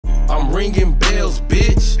I'm ringing bells,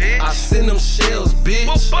 bitch. I send them shells,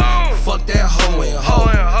 bitch. Fuck that hoe and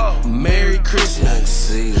hoe. Merry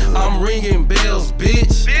Christmas. I'm ringing bells,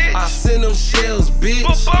 bitch. I send them shells, bitch.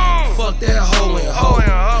 Fuck that hoe and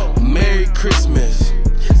hoe. Merry Christmas.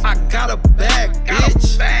 I got a bag,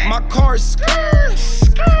 bitch. My car is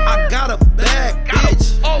skirt. I got a bag,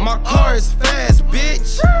 bitch. My car is fast,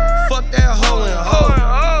 bitch. Fuck that hoe and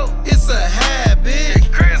hoe. It's a habit.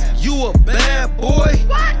 You a bad boy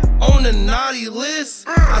on the naughty list.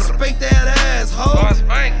 I spank that asshole.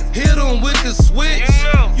 Hit him with the switch.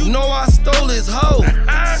 You know I stole his hoe.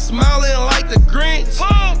 Smiling like the Grinch.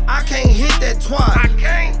 I can't hit that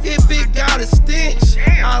twat. If it got a stench,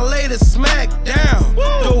 I lay the smack down.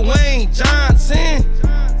 Dwayne Johnson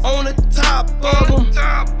on the top of him.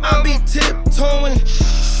 I be tiptoeing,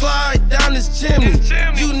 slide down this chimney.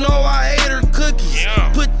 You know